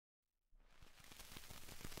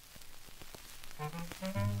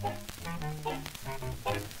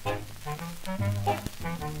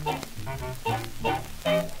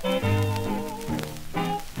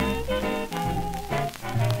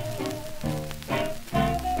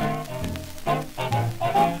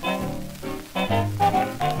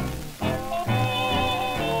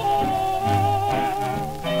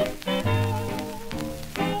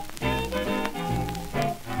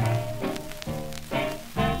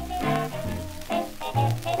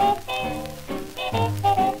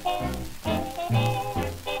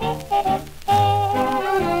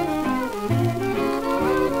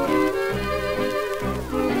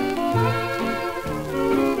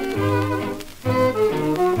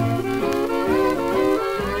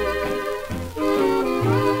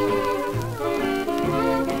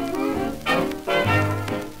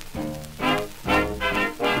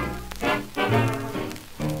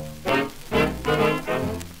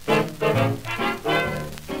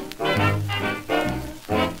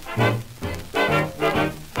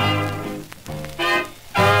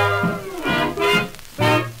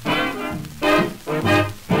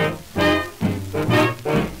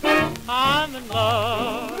I'm in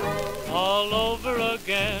love all over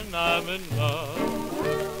again. I'm in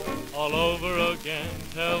love all over again.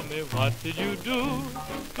 Tell me, what did you do?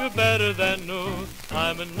 You're better than new.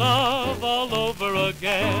 I'm in love all over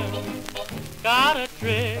again. Got a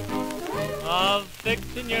trick of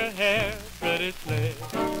fixing your hair pretty slick.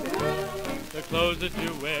 The clothes that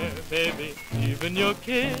you wear, baby, even your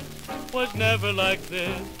kiss was never like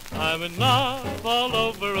this. I'm in love all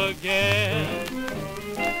over again.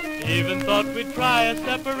 Even thought we'd try a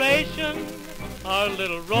separation. Our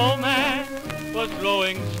little romance was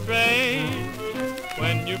growing strange.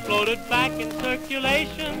 When you floated back in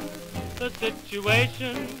circulation, the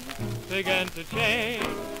situation began to change.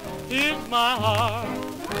 Here's my heart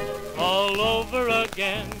all over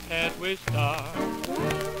again. Can't we start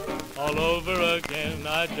all over again?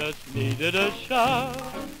 I just needed a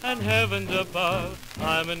shove, and heavens above,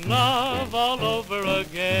 I'm in love all over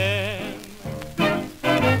again.